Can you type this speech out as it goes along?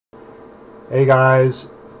Hey guys,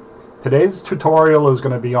 today's tutorial is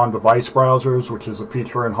going to be on device browsers, which is a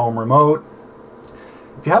feature in Home Remote.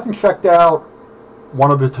 If you haven't checked out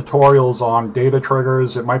one of the tutorials on data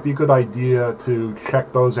triggers, it might be a good idea to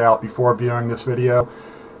check those out before viewing this video,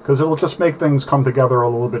 because it'll just make things come together a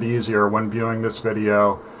little bit easier when viewing this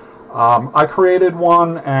video. I created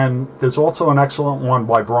one, and there's also an excellent one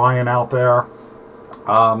by Brian out there,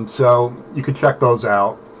 so you can check those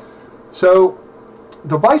out. So,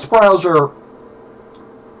 device browser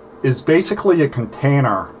is basically a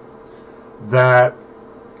container that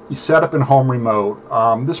you set up in Home Remote.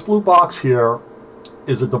 This blue box here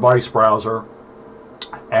is a device browser,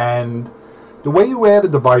 and the way you add a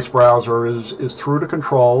device browser is through the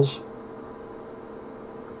controls.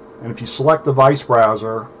 And if you select device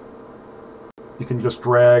browser, you can just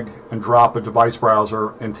drag and drop a device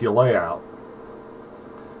browser into your layout.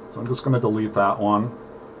 So I'm just going to delete that one.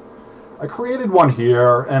 I created one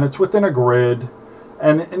here, and it's within a grid.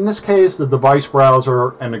 And in this case, the device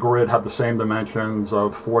browser and the grid have the same dimensions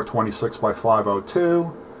of 426 by 502.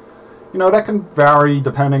 You know, that can vary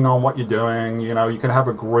depending on what you're doing. You know, you can have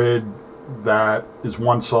a grid that is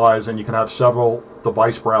one size, and you can have several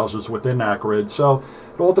device browsers within that grid. So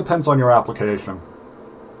it all depends on your application.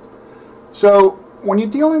 So when you're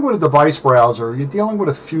dealing with a device browser, you're dealing with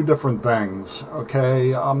a few different things.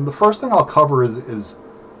 Okay, the first thing I'll cover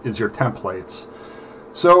is your templates.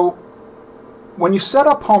 So when you set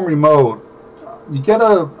up Home Remote, you get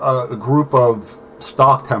a group of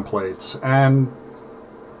stock templates, and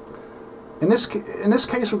in this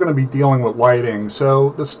case we're going to be dealing with lighting.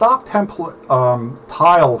 So the stock template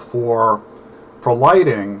tile for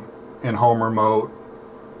lighting in Home Remote,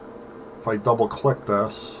 if I double click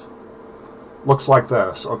this, looks like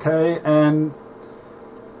this. Okay, and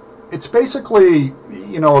it's basically,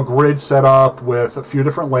 you know, a grid set up with a few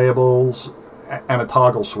different labels and a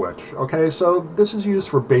toggle switch. Okay, so this is used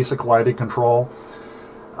for basic lighting control.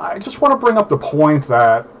 I just want to bring up the point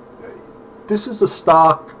that this is the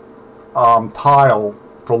stock tile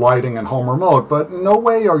for lighting in Home Remote, but in no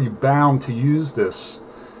way are you bound to use this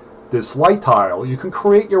light tile. You can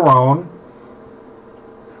create your own,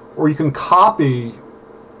 or you can copy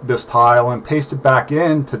this tile and paste it back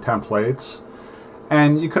into templates,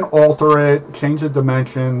 and you can alter it, change the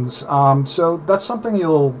dimensions. So that's something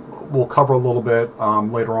we'll cover a little bit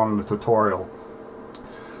later on in the tutorial.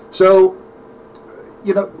 So,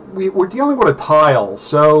 you know, we're dealing with a tile.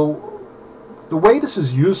 So the way this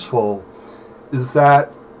is useful is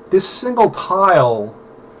that this single tile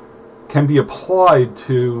can be applied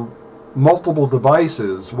to multiple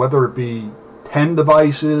devices, whether it be 10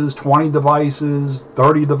 devices, 20 devices,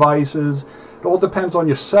 30 devices. It all depends on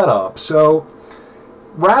your setup. So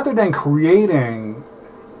rather than creating,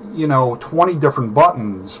 you know, 20 different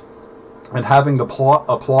buttons and having to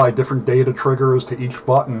apply different data triggers to each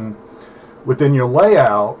button within your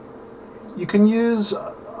layout, you can use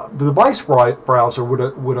the device browser with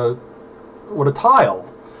a tile.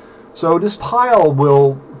 So this tile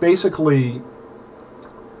will basically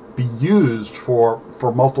be used for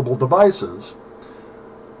multiple devices.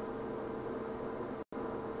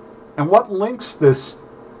 And what links this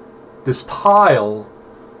tile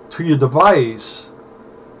to your device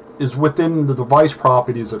is within the device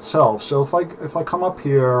properties itself. So if I come up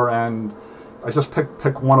here and I just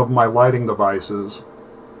pick one of my lighting devices,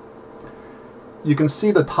 you can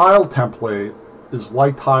see the tile template is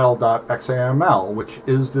lighttile.xaml, which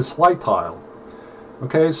is this light tile.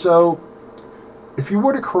 Okay, so if you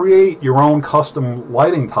were to create your own custom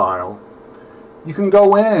lighting tile, you can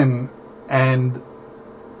go in and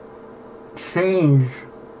change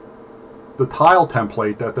the tile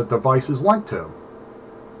template that the device is linked to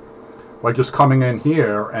by just coming in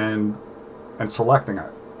here and selecting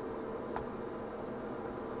it.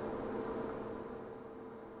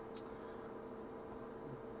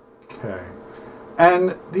 Okay,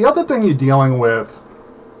 and the other thing you're dealing with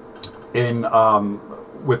in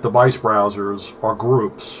with device browsers are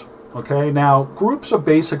groups. Okay, now groups are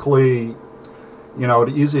basically, you know,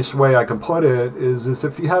 the easiest way I can put it is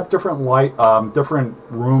if you have different different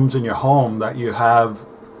rooms in your home that you have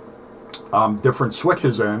different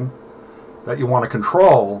switches in that you want to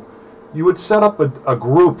control, you would set up a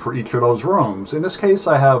group for each of those rooms. In this case,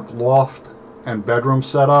 I have loft and bedroom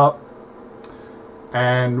set up,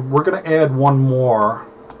 and we're going to add one more.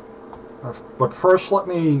 But first, let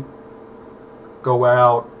me go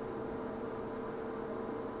out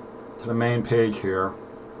to the main page here,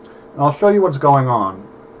 and I'll show you what's going on.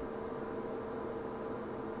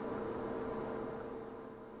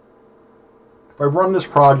 If I run this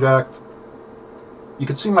project, you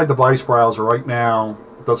can see my device browser right now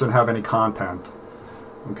doesn't have any content.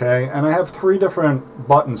 Okay, and I have 3 different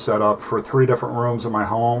buttons set up for 3 different rooms in my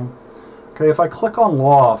home. Okay, if I click on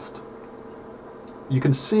Loft, you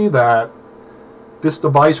can see that this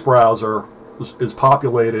device browser is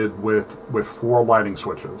populated with 4 lighting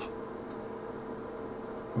switches.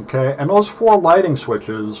 Okay, and those 4 lighting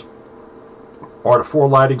switches are the 4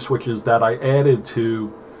 lighting switches that I added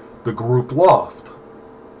to the group Loft.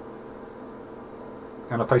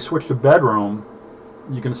 And if I switch to bedroom,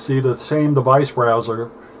 you can see the same device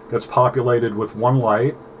browser gets populated with 1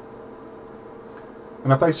 light.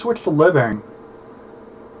 And if I switch to living,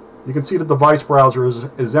 you can see the device browser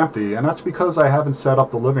is empty, and that's because I haven't set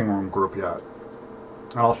up the living room group yet.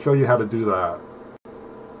 And I'll show you how to do that.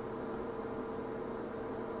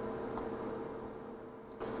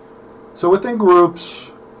 So within groups,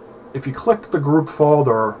 if you click the group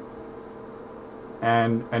folder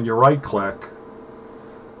and you right click,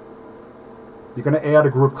 you're going to add a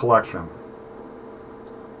group collection.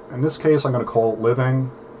 In this case, I'm going to call it living.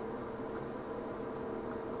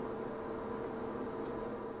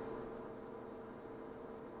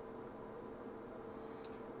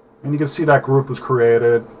 And you can see that group was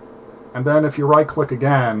created. And then if you right click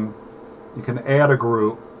again, you can add a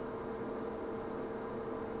group.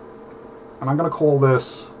 And I'm going to call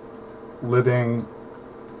this living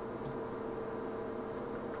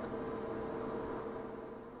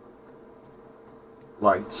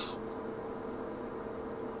lights.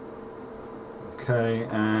 Okay,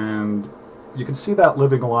 and you can see that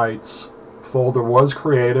living lights folder was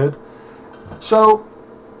created. So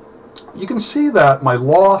you can see that my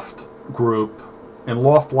Loft group, in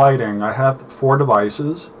Loft lighting, I have 4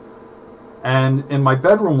 devices, and in my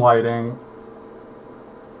bedroom lighting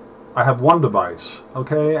I have 1 device.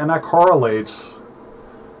 Okay, and that correlates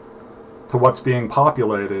to what's being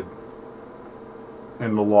populated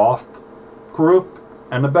in the Loft group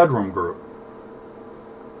and the bedroom group.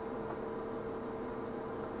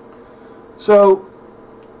 So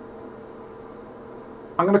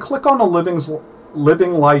I'm going to click on the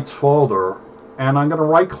Living Lights folder, and I'm going to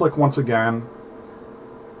right click once again,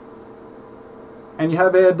 and you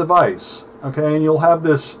have Add Device. Okay, and you'll have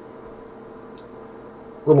this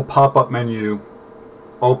little pop-up menu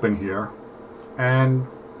open here, and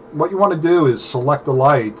what you want to do is select the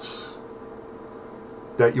lights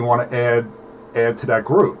that you want to add to that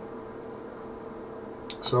group.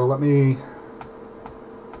 So let me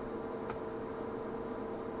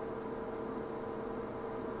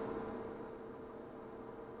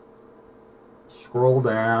scroll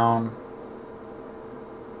down.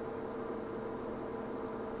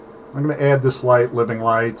 I'm going to add this light, Living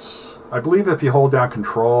Lights. I believe if you hold down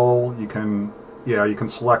Control, you can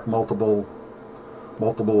select multiple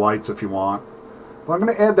lights if you want. But I'm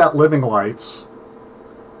going to add that Living Lights.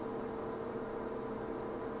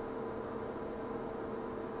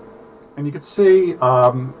 And you can see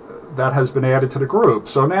that has been added to the group.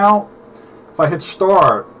 So now, if I hit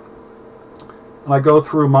Start, and I go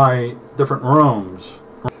through my different rooms,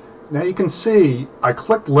 now you can see I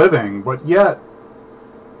clicked Living, but yet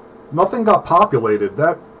nothing got populated.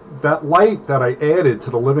 That light that I added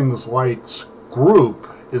to the Living Lights group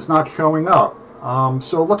is not showing up.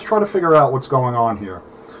 So let's try to figure out what's going on here.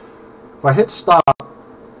 If I hit Stop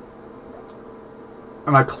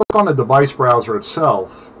and I click on the device browser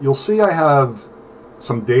itself, you'll see I have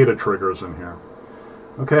some data triggers in here.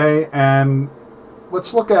 Okay, and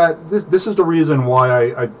let's look at this. This is the reason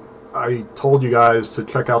why I told you guys to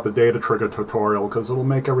check out the data trigger tutorial, because it'll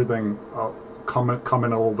make everything come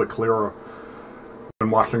in a little bit clearer when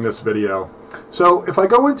watching this video. So if I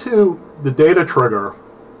go into the data trigger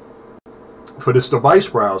for this device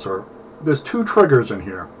browser, there's 2 triggers in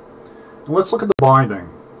here. And let's look at the binding.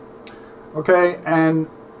 Okay, and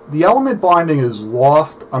the element binding is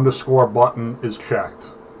loft_button is checked.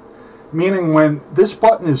 Meaning when this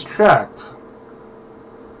button is checked,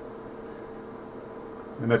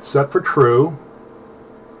 and it's set for true,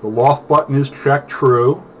 the loft button is checked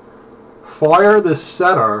true, fire this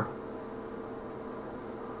setter,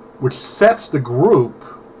 which sets the group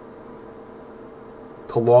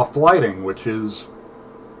to Loft Lighting, which is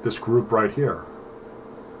this group right here.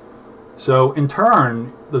 So in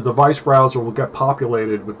turn, the device browser will get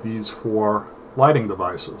populated with these 4 lighting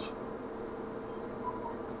devices.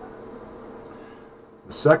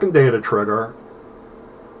 The second data trigger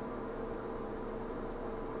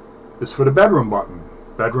is for the bedroom button.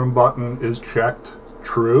 Bedroom button is checked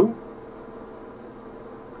true.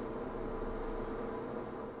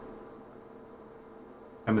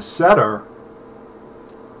 And the setter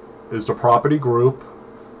is the property group,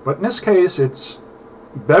 but in this case it's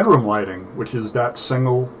bedroom lighting, which is that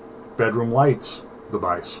single bedroom lights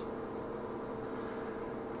device.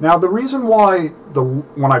 Now the reason why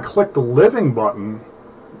when I clicked the living button,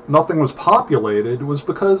 nothing was populated was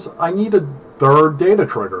because I need a third data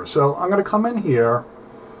trigger. So I'm going to come in here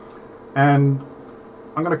and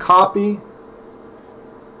I'm going to copy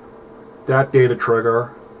that data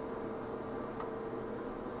trigger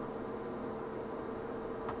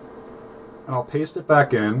and I'll paste it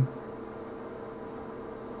back in.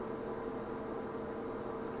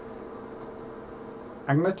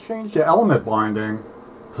 I'm going to change the element binding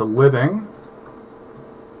to living.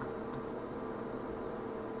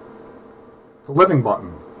 The living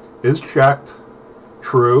button is checked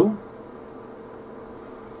true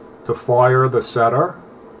to fire the setter.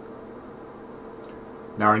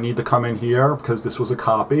 Now I need to come in here because this was a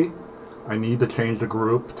copy. I need to change the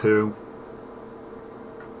group to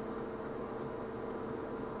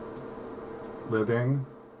living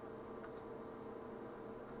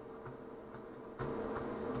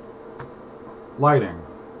lighting.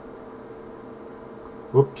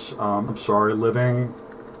 Whoops, I'm sorry, living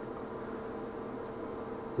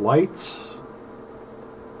lights,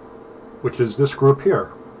 which is this group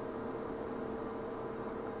here.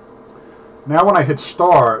 Now when I hit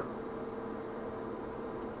start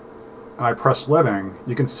and I press living,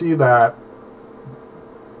 you can see that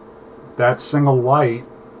that single light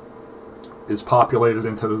is populated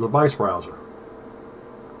into the device browser.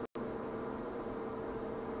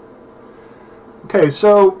 Okay,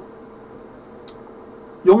 so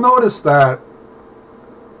you'll notice that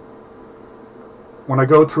when I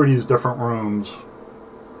go through these different rooms,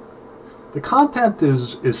 the content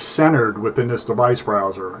is centered within this device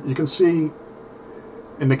browser. You can see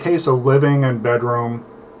in the case of living and bedroom,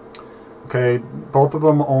 okay, both of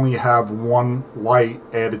them only have one light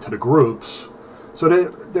added to the groups. So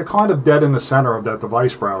they're kind of dead in the center of that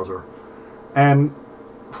device browser. And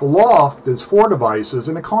for Loft, there's 4 devices,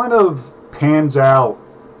 and it kind of pans out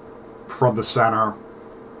from the center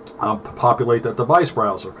to populate that device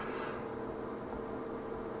browser.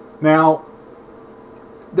 Now,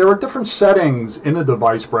 there are different settings in the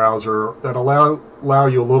device browser that allow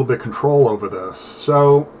you a little bit of control over this.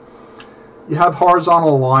 So you have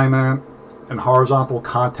horizontal alignment and horizontal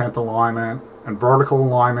content alignment and vertical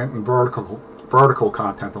alignment and vertical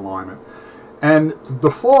content alignment. And the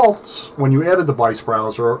defaults when you add a device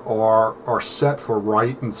browser are set for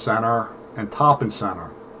right and center and top and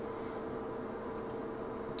center.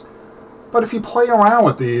 But if you play around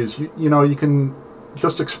with these, you know, you can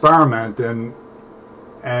just experiment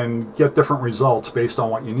and get different results based on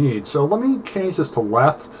what you need. So let me change this to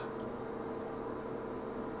left.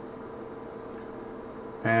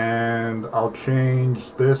 And I'll change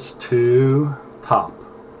this to top.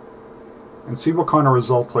 And see what kind of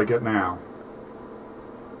results I get now.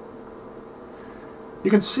 You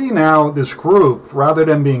can see now this group, rather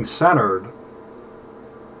than being centered,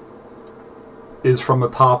 is from the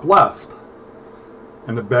top left.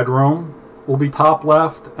 And the bedroom will be top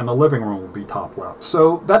left and the living room will be top left.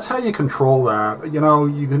 So that's how you control that. You know,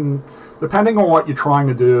 you can, depending on what you're trying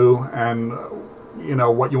to do and you know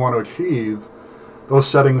what you want to achieve, those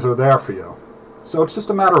settings are there for you. So it's just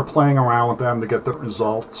a matter of playing around with them to get the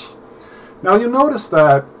results. Now you'll notice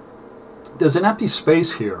that there's an empty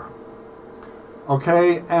space here.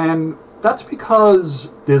 Okay, and that's because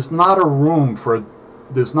there's not enough room for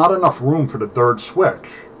the third switch,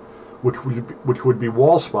 which would be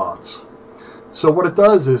wall spots. So what it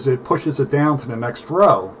does is it pushes it down to the next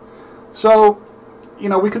row. So, you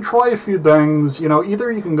know, we can try a few things. You know,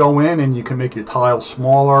 either you can go in and you can make your tile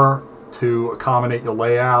smaller to accommodate your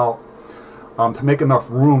layout, to make enough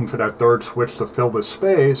room for that third switch to fill this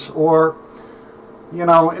space, or, you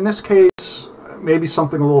know, in this case, maybe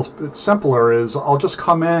something a little bit simpler is I'll just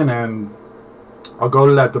come in and I'll go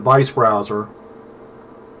to that device browser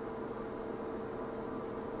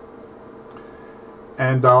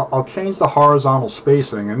and I'll change the horizontal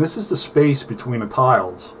spacing, and this is the space between the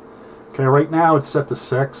tiles. Okay, right now it's set to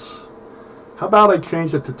 6. How about I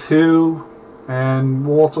change it to 2, and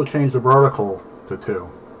we'll also change the vertical to 2.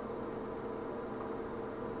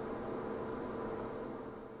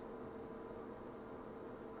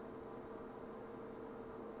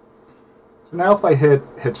 So now if I hit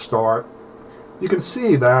start, you can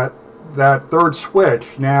see that that third switch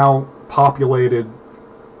now populated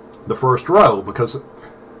the first row, because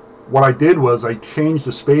what I did was I changed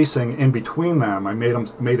the spacing in between them. I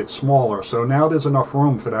made it smaller, so now there's enough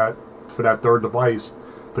room for that third device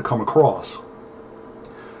to come across.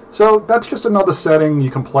 So that's just another setting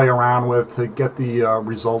you can play around with to get the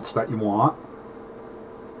results that you want.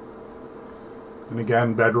 And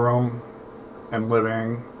again, bedroom and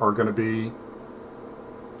living are going to be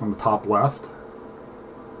on the top left.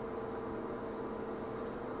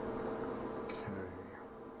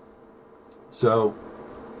 So,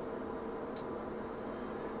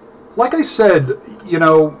 like I said, you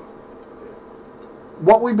know,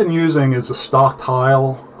 what we've been using is a stock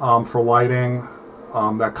tile for lighting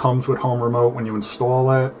that comes with Home Remote when you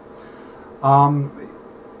install it.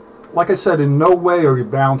 Like I said, in no way are you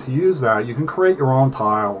bound to use that. You can create your own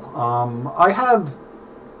tile. I have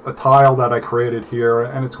a tile that I created here,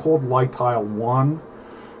 and it's called Light Tile 1.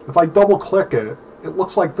 If I double click it, it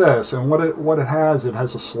looks like this, and what it has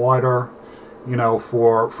a slider, you know,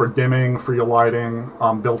 for dimming, for your lighting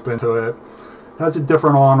built into it. It has a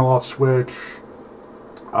different on-off switch.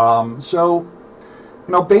 So,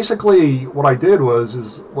 you know, basically what I did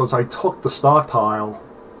was I took the stock tile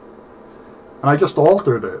and I just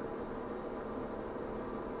altered it.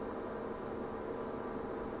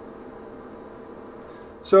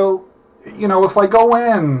 So, you know, if I go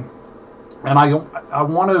in and I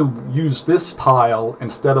want to use this tile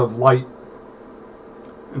instead of the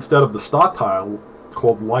stock tile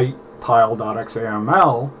called light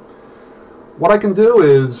tile.xaml, what I can do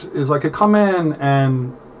is I could come in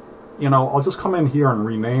and, you know, I'll just come in here and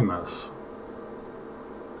rename this.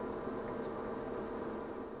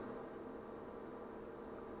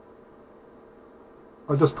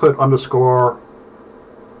 I'll just put underscore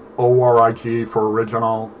ORIG for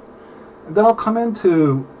original. And then I'll come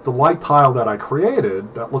into the light tile that I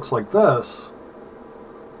created that looks like this,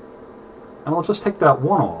 and I'll just take that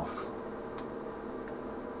one off.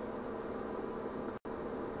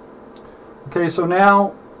 Okay, so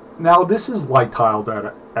now this is light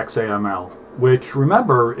tile.xaml, which,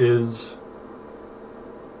 remember, is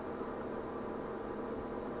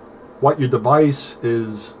what your device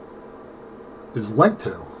is linked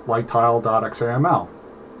to, light tile.xaml.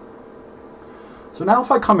 So now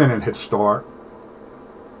if I come in and hit start,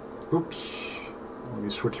 oops, let me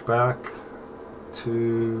switch back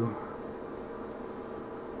to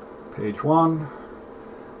page 1.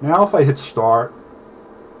 Now if I hit start,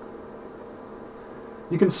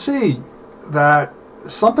 you can see that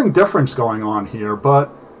something different's going on here,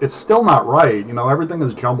 but it's still not right. You know, everything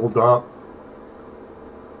is jumbled up.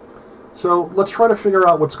 So let's try to figure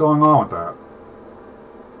out what's going on with that.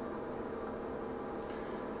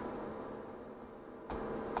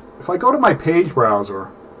 If I go to my page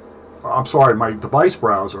browser, I'm sorry, my device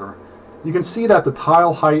browser, you can see that the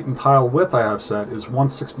tile height and tile width I have set is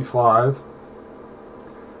 165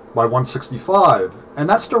 by 165. And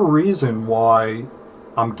that's the reason why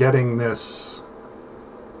I'm getting this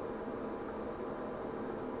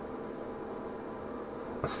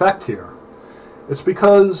effect here. It's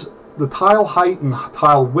because the tile height and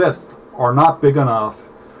tile width are not big enough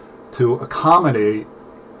to accommodate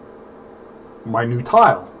my new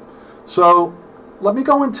tile. So let me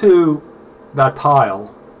go into that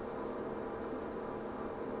tile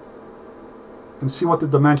and see what the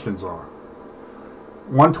dimensions are.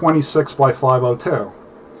 126 by 502.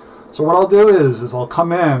 So what I'll do is I'll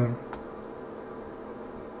come in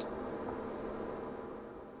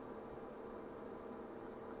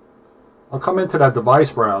into that device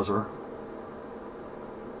browser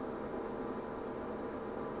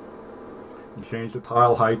and change the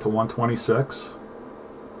tile height to 126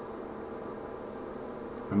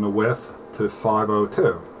 and the width to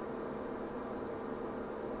 502.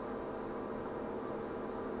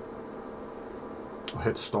 I'll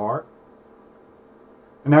hit start.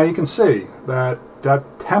 And now you can see that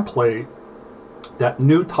that template, that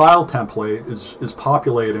new tile template is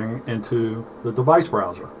populating into the device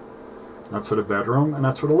browser. That's for the bedroom and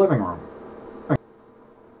that's for the living room.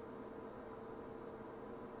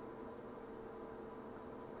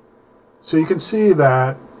 So you can see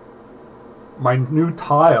that my new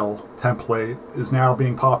tile template is now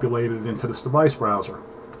being populated into this device browser.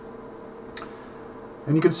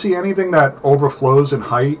 And you can see anything that overflows in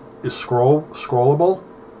height is scrollable,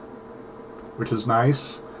 which is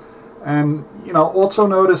nice. And, you know, also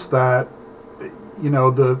notice that, you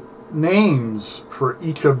know, the names for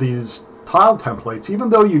each of these tile templates, even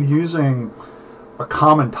though you're using a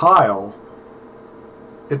common tile,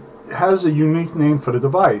 it has a unique name for the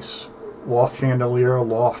device. Loft chandelier,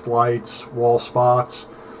 loft lights, wall spots.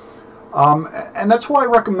 And that's why I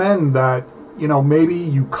recommend that, you know, maybe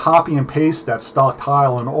you copy and paste that stock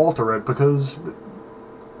tile and alter it, because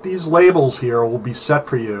these labels here will be set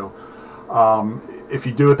for you if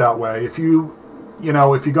you do it that way. If you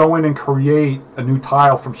go in and create a new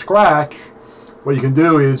tile from scratch, what you can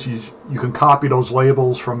do is you can copy those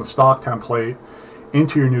labels from the stock template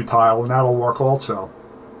into your new tile, and that'll work also.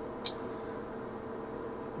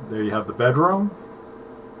 There you have the bedroom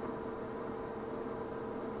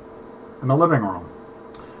and the living room.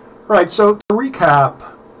 All right, so to recap,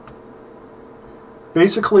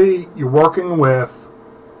 Basically, you're working with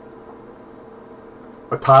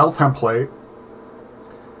a tile template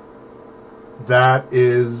that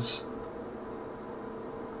is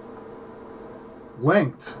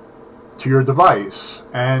linked to your device,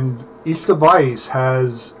 and each device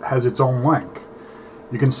has its own link.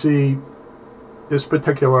 You can see this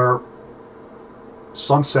particular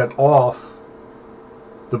sunset off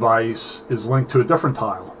device is linked to a different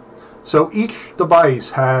tile. So each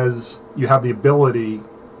device you have the ability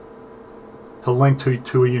to link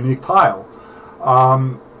to a unique tile.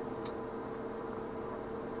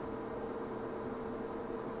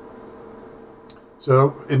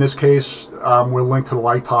 So in this case, we'll link to the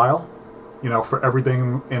light tile, for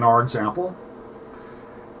everything in our example.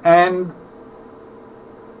 And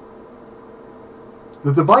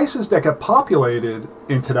the devices that get populated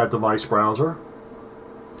into that device browser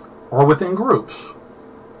are within groups.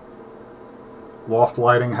 Loft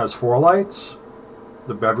lighting has 4 lights,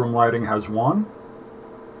 the bedroom lighting has 1,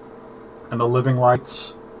 and the living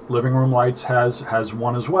room lights has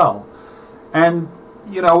 1 as well. And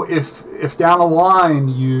if down the line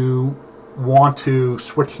you want to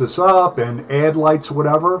switch this up and add lights or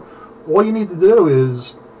whatever, all you need to do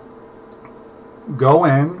is go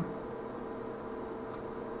in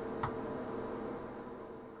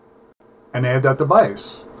and add that device.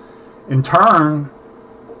 In turn,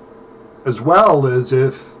 as well as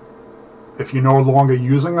if you're no longer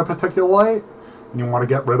using a particular light and you want to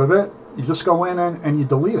get rid of it, you just go in and you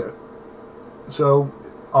delete it. So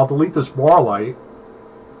I'll delete this bar light,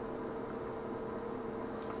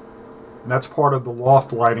 and that's part of the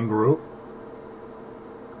loft lighting group.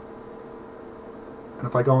 And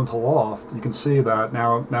if I go into loft, you can see that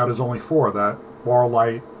now there's only 4. That bar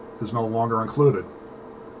light is no longer included.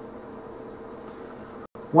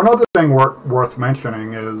 One other thing worth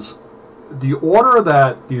mentioning is the order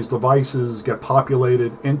that these devices get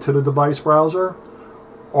populated into the device browser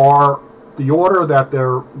are the order that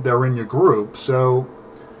they're in your group. So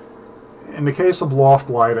in the case of loft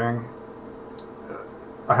lighting,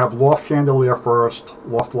 I have loft chandelier first,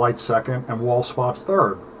 loft light second, and wall spots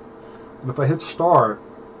third. And if I hit start,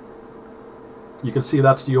 you can see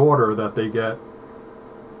that's the order that they get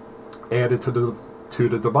added to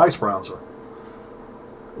the device browser.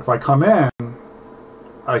 If I come in,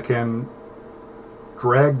 I can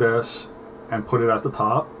drag this and put it at the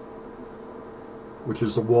top, which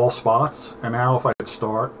is the wall spots. And now if I hit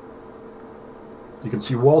start, you can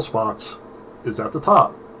see wall spots is at the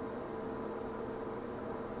top.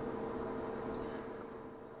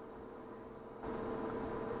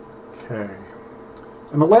 Okay.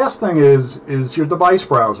 And the last thing is your device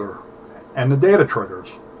browser and the data triggers.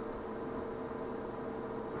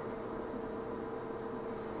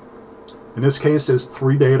 In this case, there's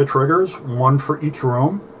 3 data triggers, 1 for each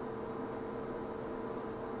room.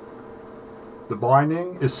 The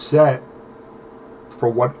binding is set for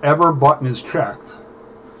whatever button is checked.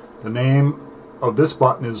 The name of this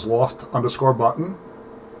button is loft_button.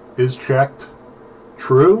 Is checked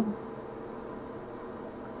true.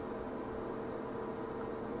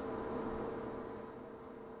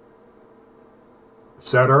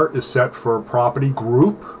 Setter is set for property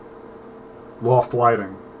group loft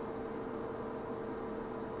lighting,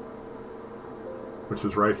 which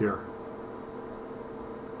is right here.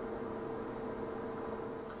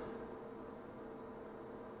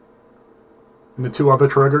 And the 2 other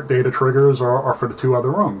data triggers are for the 2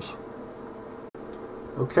 other rooms.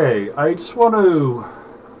 Okay, I just want to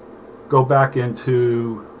go back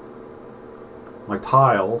into my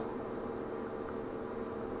tile.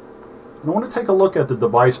 And I want to take a look at the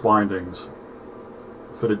device bindings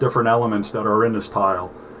for the different elements that are in this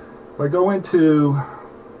tile. If I go into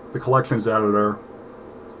the collections editor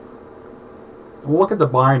and look at the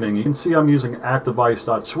binding, you can see I'm using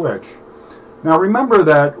 @device.switch. Now remember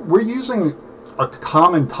that we're using a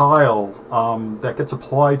common tile that gets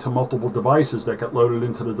applied to multiple devices that get loaded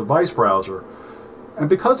into the device browser. And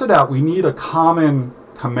because of that, we need a common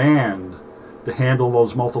command to handle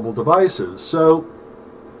those multiple devices. So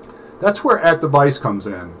that's where @device comes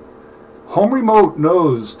in. Home Remote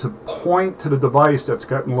knows to point to the device that's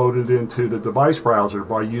getting loaded into the device browser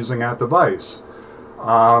by using @device.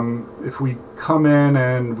 If we come in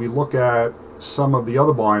and we look at some of the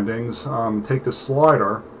other bindings, take the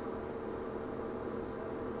slider,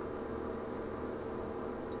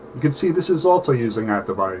 you can see this is also using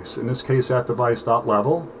 @device. In this case,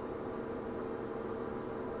 @device.level.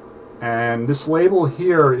 And this label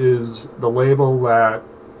here is the label that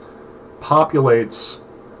populates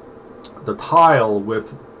the tile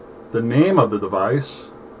with the name of the device.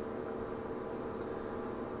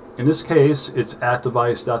 In this case, it's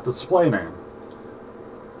 @device.displayName.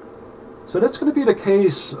 So that's going to be the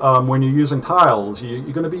case when you're using tiles.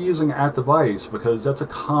 You're going to be using at device because that's a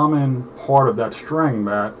common part of that string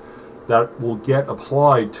that will get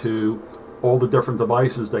applied to all the different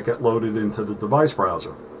devices that get loaded into the device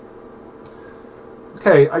browser.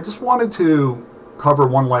 Okay, I just wanted to cover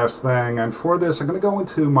one last thing, and for this I'm going to go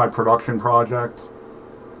into my production project.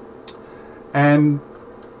 And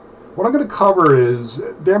what I'm going to cover is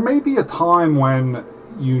there may be a time when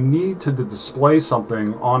you need to display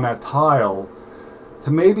something on that tile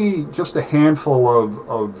to maybe just a handful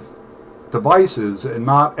of devices and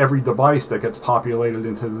not every device that gets populated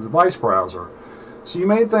into the device browser. So you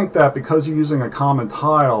may think that because you're using a common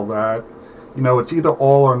tile that, you know, it's either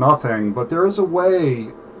all or nothing, but there is a way,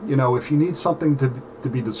 you know, if you need something to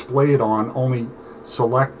be displayed on only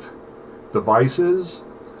select devices,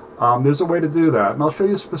 there's a way to do that. And I'll show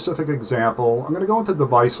you a specific example. I'm going to go into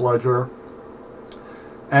Device Ledger,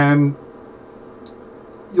 and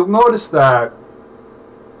you'll notice that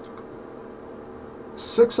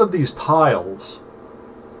 6 of these tiles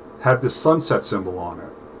have this sunset symbol on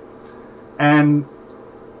it. And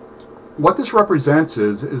what this represents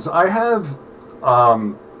is I have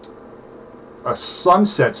a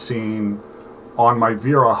sunset scene on my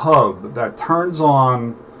Vera hub that turns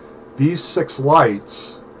on these 6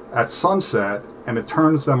 lights at sunset, and it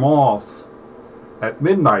turns them off at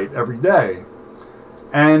midnight every day.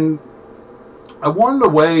 And I wanted a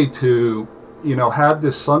way to, you know, have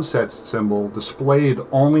this sunset symbol displayed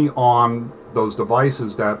only on those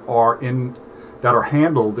devices that are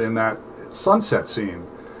handled in that sunset scene,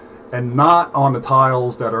 and not on the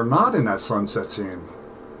tiles that are not in that sunset scene.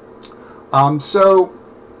 So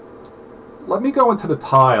let me go into the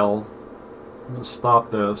tile. I'm going to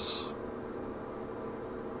stop this.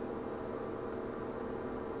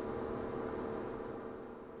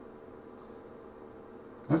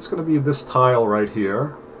 That's going to be this tile right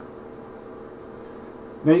here.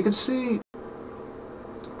 Now you can see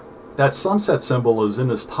that sunset symbol is in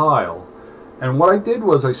this tile, and what I did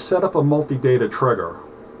was I set up a multi-data trigger,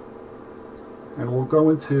 and we'll go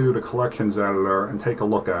into the collections editor and take a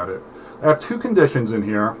look at it. I have 2 conditions in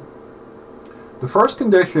here. The first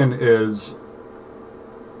condition is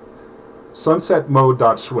sunset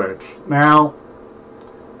mode.switch. Now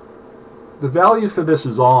the value for this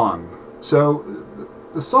is on, so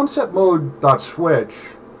the sunset mode.switch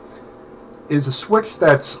is a switch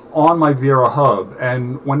that's on my Vera hub,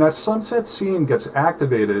 and when that sunset scene gets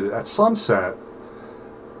activated at sunset,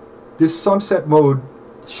 this sunset mode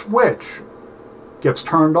switch gets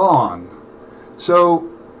turned on. So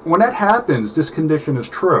when that happens, this condition is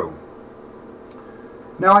true.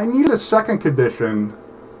 Now I need a second condition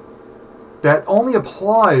that only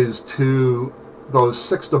applies to those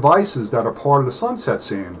 6 devices that are part of the sunset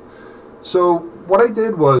scene. So what I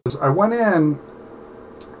did was I went in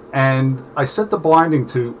and I set the binding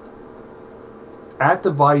to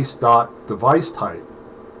 @device.deviceType,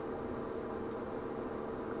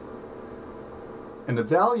 and the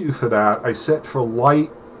value for that I set for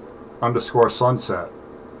light_sunset.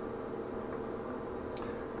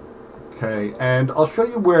 Okay, and I'll show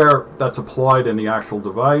you where that's applied in the actual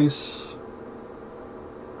device.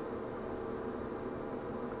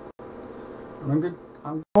 And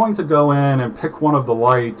I'm going to go in and pick one of the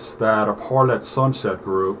lights that are part of that sunset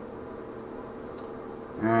group.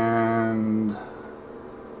 And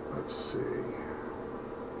let's see.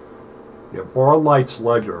 Yeah, bar lights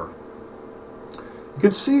ledger. You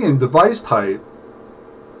can see in device type,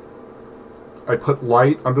 I put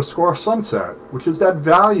light_sunset, which is that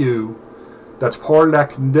value that's part of that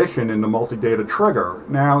condition in the multi-data trigger.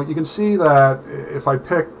 Now you can see that if I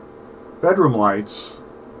pick bedroom lights,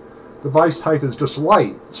 device type is just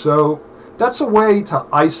light. So that's a way to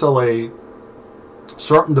isolate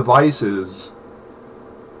certain devices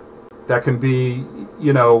that can be,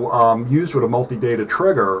 you know, used with a multi-data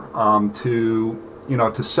trigger to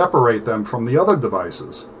separate them from the other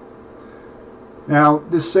devices. Now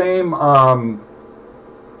this same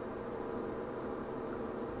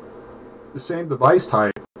device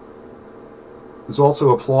type is also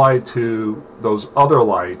applied to those other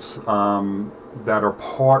lights that are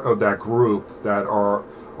part of that group that are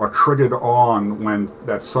triggered on when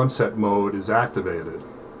that sunset mode is activated.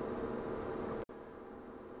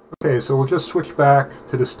 Okay, so we'll just switch back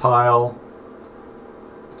to this tile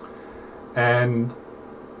and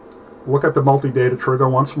look at the multi-data trigger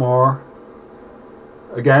once more.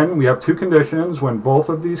 Again, we have 2 conditions. When both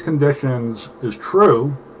of these conditions is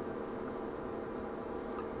true,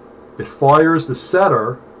 it fires the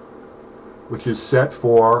setter, which is set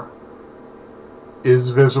for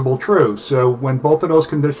is visible true. So when both of those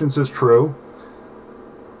conditions is true,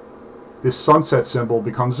 this sunset symbol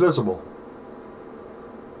becomes visible.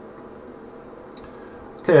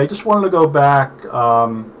 Okay, I just wanted to go back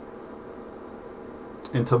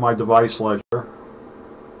into my device ledger.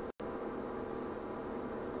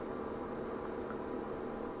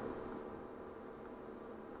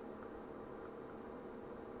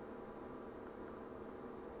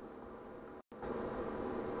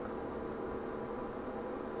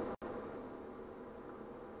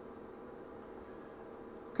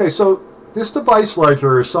 Okay, so this device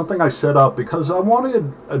ledger is something I set up because I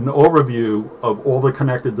wanted an overview of all the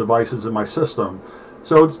connected devices in my system.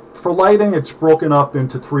 So for lighting, it's broken up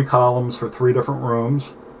into 3 columns for 3 different rooms.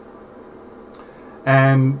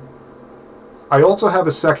 And I also have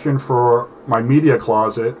a section for my media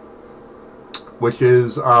closet, which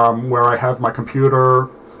is where I have my computer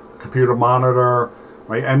monitor,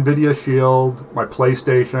 my NVIDIA Shield, my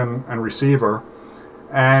PlayStation, and receiver.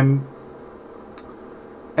 And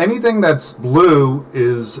anything that's blue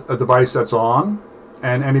is a device that's on,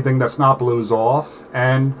 and anything that's not blue is off.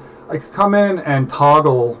 And I could come in and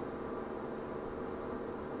toggle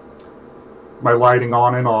my lighting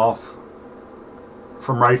on and off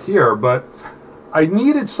from right here, but I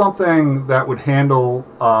needed something that would handle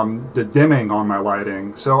the dimming on my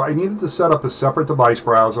lighting. So I needed to set up a separate device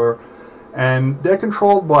browser, and they're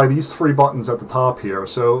controlled by these 3 buttons at the top here.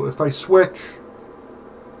 So if I switch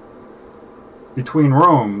between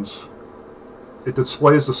rooms, it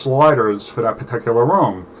displays the sliders for that particular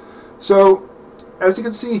room. So as you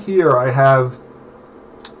can see here, I have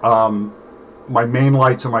my main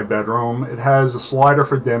lights in my bedroom. It has a slider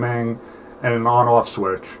for dimming and an on-off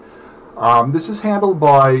switch. This is handled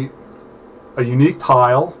by a unique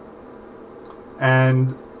tile,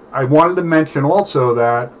 and I wanted to mention also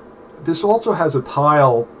that this also has a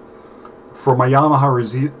tile for my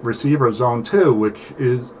Yamaha receiver zone 2, which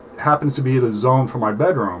happens to be the zone for my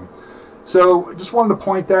bedroom. So I just wanted to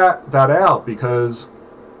point that out because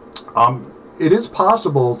it is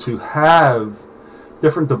possible to have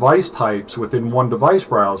different device types within one device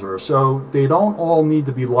browser. So they don't all need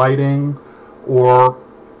to be lighting or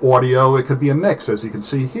audio. It could be a mix, as you can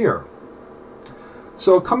see here.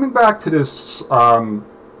 So coming back to this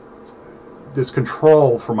this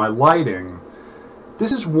control for my lighting,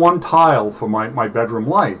 this is one tile for my bedroom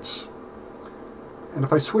lights. And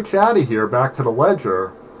if I switch out of here back to the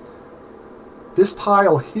ledger, this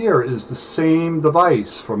tile here is the same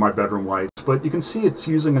device for my bedroom lights, but you can see it's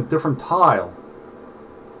using a different tile.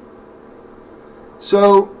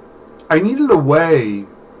 So I needed a way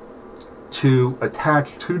to attach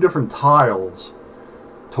 2 different tiles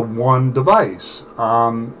to one device.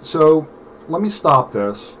 So let me stop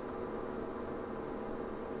this.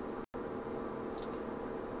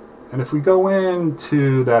 And if we go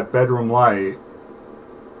into that bedroom light,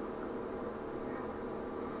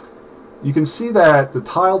 you can see that the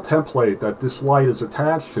tile template that this light is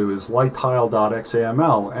attached to is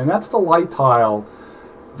lighttile.xaml, and that's the light tile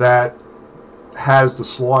that has the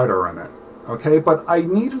slider in it. Okay, but I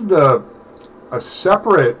needed a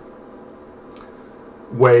separate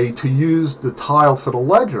way to use the tile for the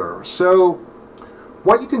ledger. So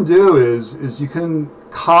what you can do is you can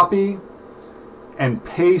copy and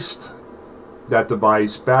paste that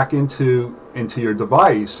device back into your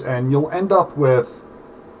device, and you'll end up with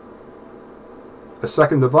a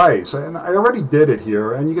second device. And I already did it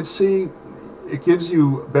here, and you can see it gives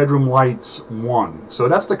you bedroom lights 1. So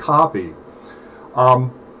that's the copy.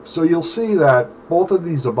 So you'll see that both of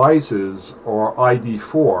these devices are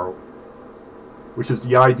ID4, which is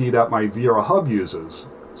the ID that my Vera Hub uses.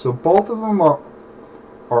 So both of them are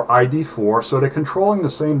ID4, so they're controlling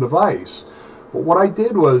the same device. But what I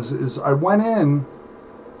did is I went in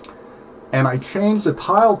and I changed the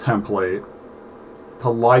tile template to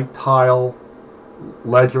light tile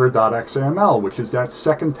ledger.xml, which is that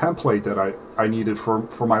second template that I needed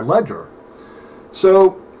for my ledger.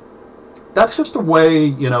 So that's just a way,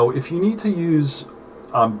 you know, if you need to use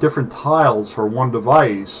different tiles for one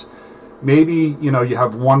device, maybe, you know, you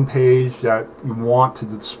have one page that you want to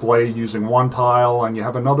display using one tile, and you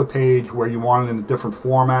have another page where you want it in a different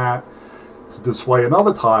format to display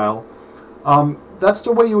another tile. That's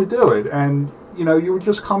the way you would do it. And, you know, you would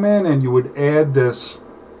just come in and you would add this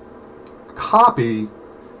copy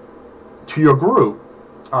to your group,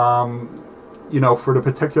 you know, for the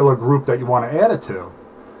particular group that you want to add it to.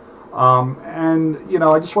 And, you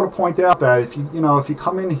know, I just want to point out that if you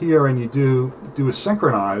come in here and you do a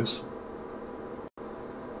synchronize,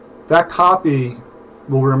 that copy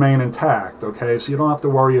will remain intact. Okay, so you don't have to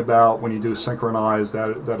worry about when you do synchronize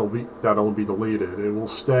that'll be deleted. It will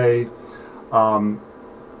stay.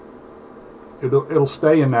 It'll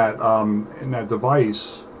stay in that device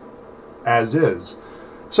as is.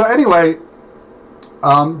 So anyway,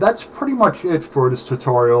 That's pretty much it for this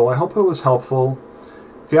tutorial. I hope it was helpful.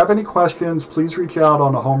 If you have any questions, please reach out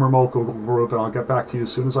on the Home Remote Google group, and I'll get back to you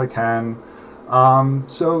as soon as I can.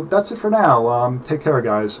 So that's it for now. Take care,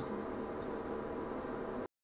 guys.